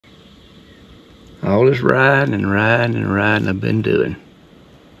All this riding and riding and riding I've been doing,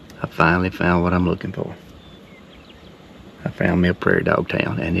 I finally found what I'm looking for. I found me a prairie dog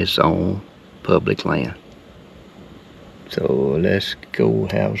town, and it's on public land. So let's go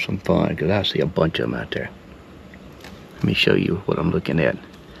have some fun, because I see a bunch of them out there. Let me show you what I'm looking at,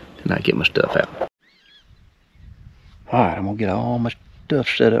 and I get my stuff out. Alright, I'm gonna get all my stuff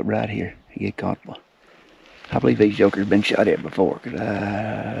set up right here and get comfortable. I believe these jokers been shot at before, because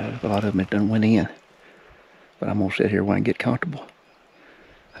a lot of them done went in. But I'm gonna sit here when I get comfortable.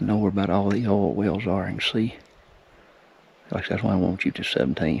 I know where about all these oil wells are and see. Like that's why I won't shoot this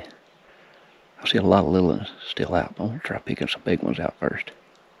 17. I see a lot of little ones still out. I'm gonna try picking some big ones out first.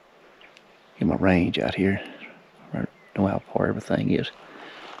 Get my range out here. Know how far everything is.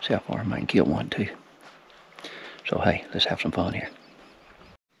 See how far I might kill one too. So hey, let's have some fun here.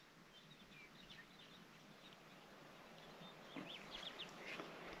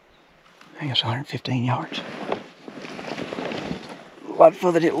 I think it's 115 yards. A lot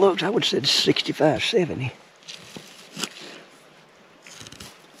further than it looks. I would say 65, 70.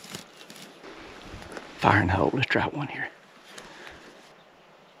 Fire in the hole. Let's try one here.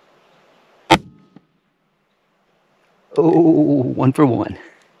 Oh, 1 for 1.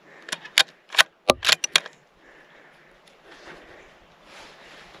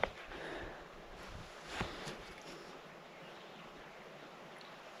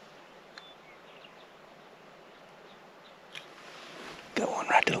 Go on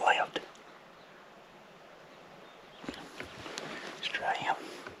right to the left. Let's try him.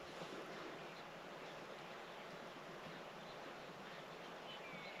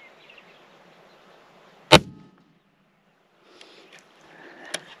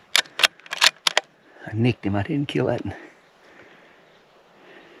 I nicked him. I didn't kill that one.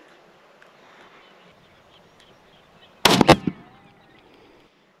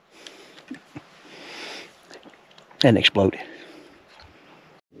 And exploded.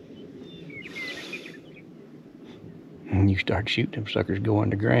 And you start shooting them suckers go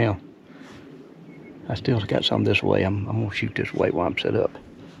underground. I still got some this way. I'm gonna shoot this way while I'm set up.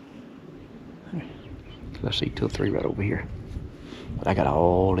 I see 2 or 3 right over here. But I got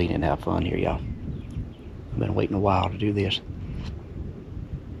all in and have fun here, y'all. I've been waiting a while to do this.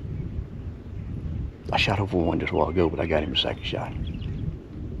 I shot over one just a while ago, but I got him a second shot.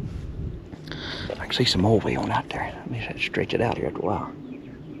 I can see some more way on out there. Let me just stretch it out here after a while.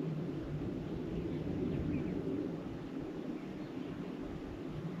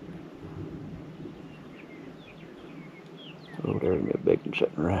 Oh, there's a big one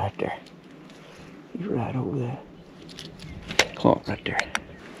sitting right there. He's right over there. Clump right there.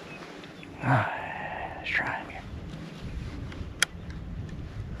 Alright, let's try him here.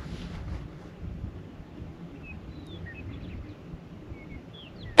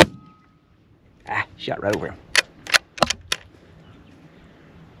 Ah, shot right over him.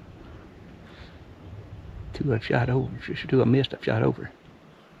 2 I've shot over. 2 I missed, I've shot over.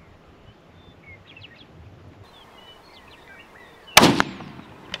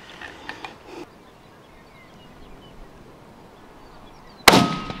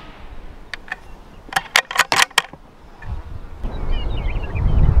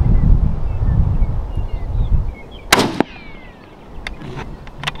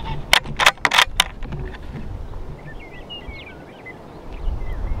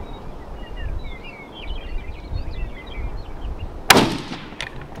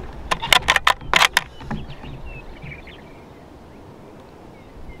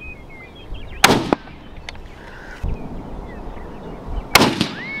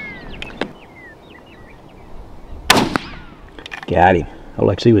 Got him. All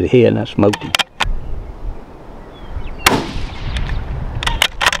I could see was the head and I smoked him.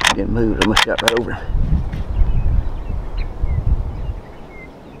 Didn't move, I must shot right over him.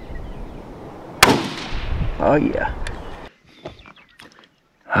 Oh yeah.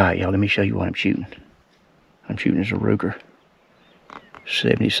 Alright y'all, let me show you what I'm shooting. I'm shooting as a Ruger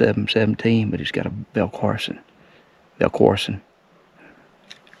 77-17, but it's got a Velquarson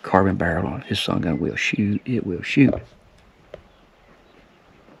carbon barrel on it. This sun gun will shoot, it will shoot.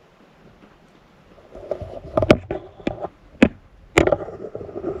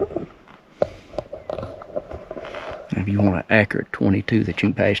 If you want an accurate 22 that you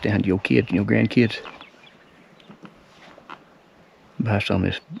can pass down to your kids and your grandkids, buy some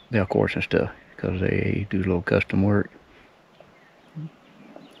of this Velquarson stuff, because they do a little custom work. I'm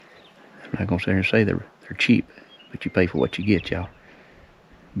not going to sit here and say they're cheap, but you pay for what you get, y'all.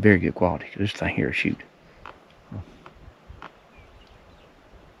 Very good quality. This thing here will shoot.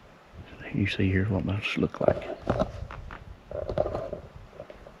 You see here's what must look like.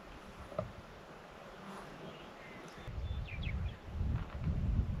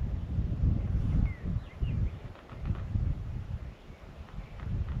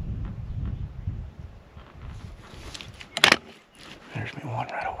 One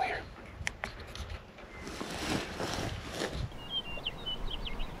right over here.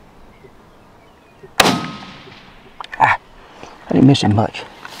 Ah, I didn't miss him much.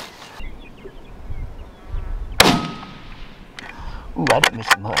 Ooh, I didn't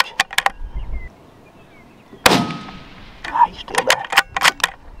miss him much. Ah, he's still there.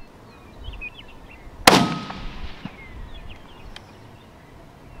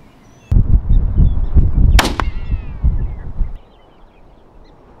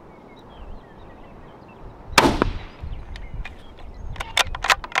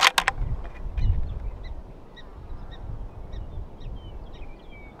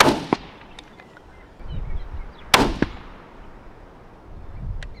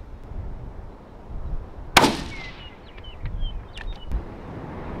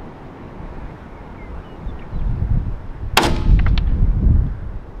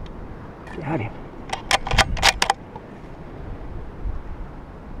 Got him.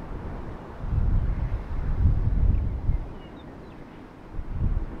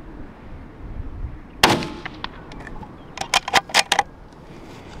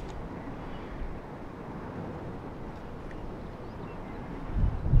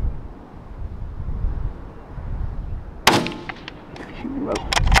 Rope.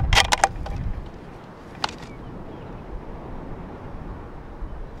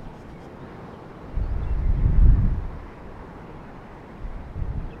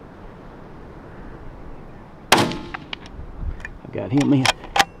 Got him in.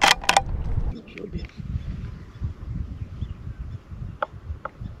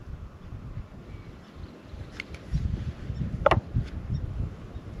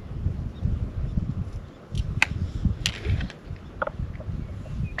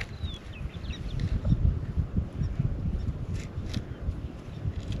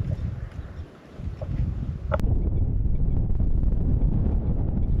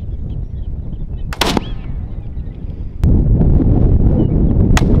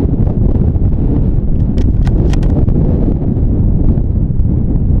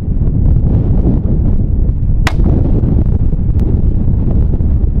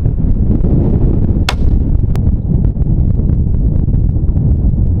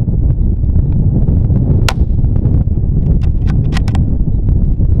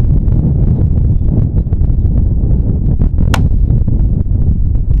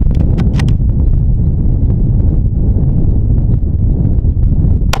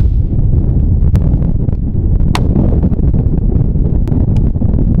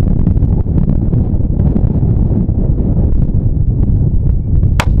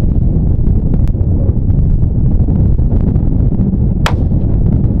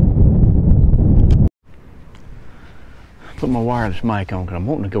 Put my wireless mic on because I'm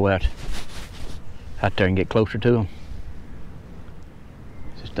wanting to go out there and get closer to them.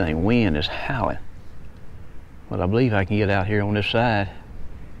 This dang wind is howling. But I believe I can get out here on this side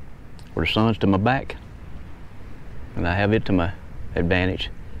where the sun's to my back. And I have it to my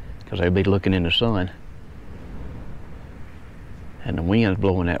advantage because I'll be looking in the sun. And the wind's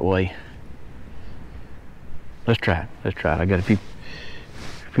blowing that way. Let's try it. Let's try it. I got a few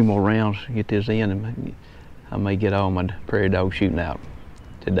more rounds to get this in, and I may get all my prairie dogs shooting out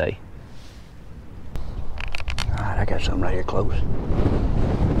today. All right, I got something right here close.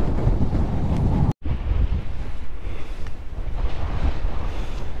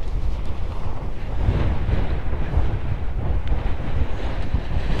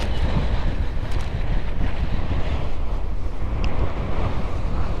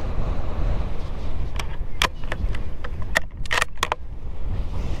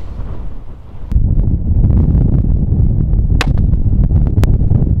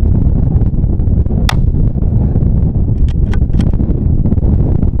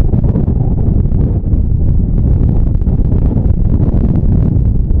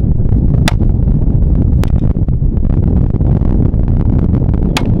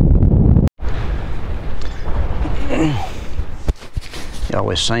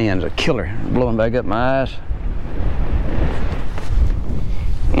 Always sand's a killer, blowing back up my eyes.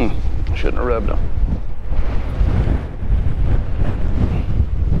 Shouldn't have rubbed them.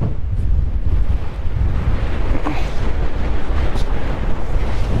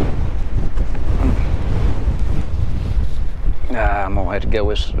 I'm gonna have to go.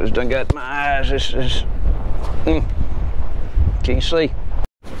 It's done got my eyes. Can't see.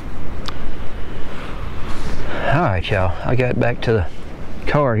 All right, y'all. I got back to the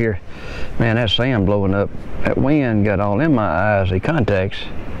car here. Man, that sand blowing up. That wind got all in my eyes. The contacts.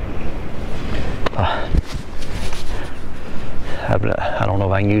 I don't know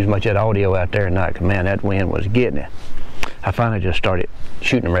if I can use much of that audio out there or not. 'Cause man, that wind was getting it. I finally just started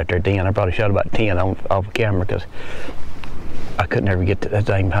shooting them right there at the end. I probably shot about 10 off camera because I couldn't ever get to that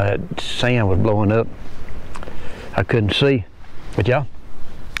thing. How that sand was blowing up, I couldn't see. But y'all,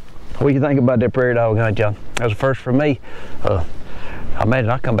 what do you think about that prairie dog hunt, y'all? That was the first for me. I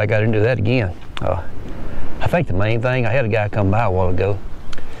imagine I'll come back out and do that again. I think the main thing, I had a guy come by a while ago.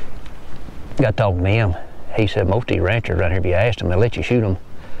 Got talking to him. He said most of these ranchers around here, if you asked them, they'll let you shoot them.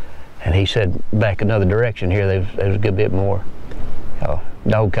 And he said back another direction here, there's a good bit more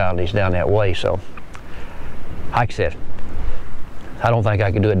dog colonies down that way. So, like I said, I don't think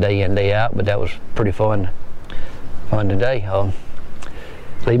I could do it day in, day out, but that was pretty fun today.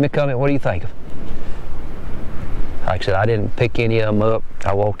 Leave me a comment, what do you think? Like I said, I didn't pick any of them up.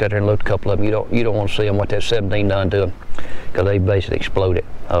 I walked out there and looked at a couple of them. You don't want to see them, what that 17 done to them, because they basically exploded.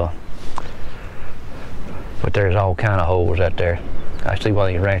 But there's all kind of holes out there. I see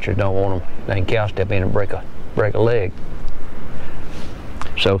why these ranchers don't want them. They can cow step in and break a leg.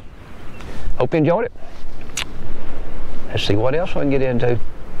 So, hope you enjoyed it. Let's see what else we can get into.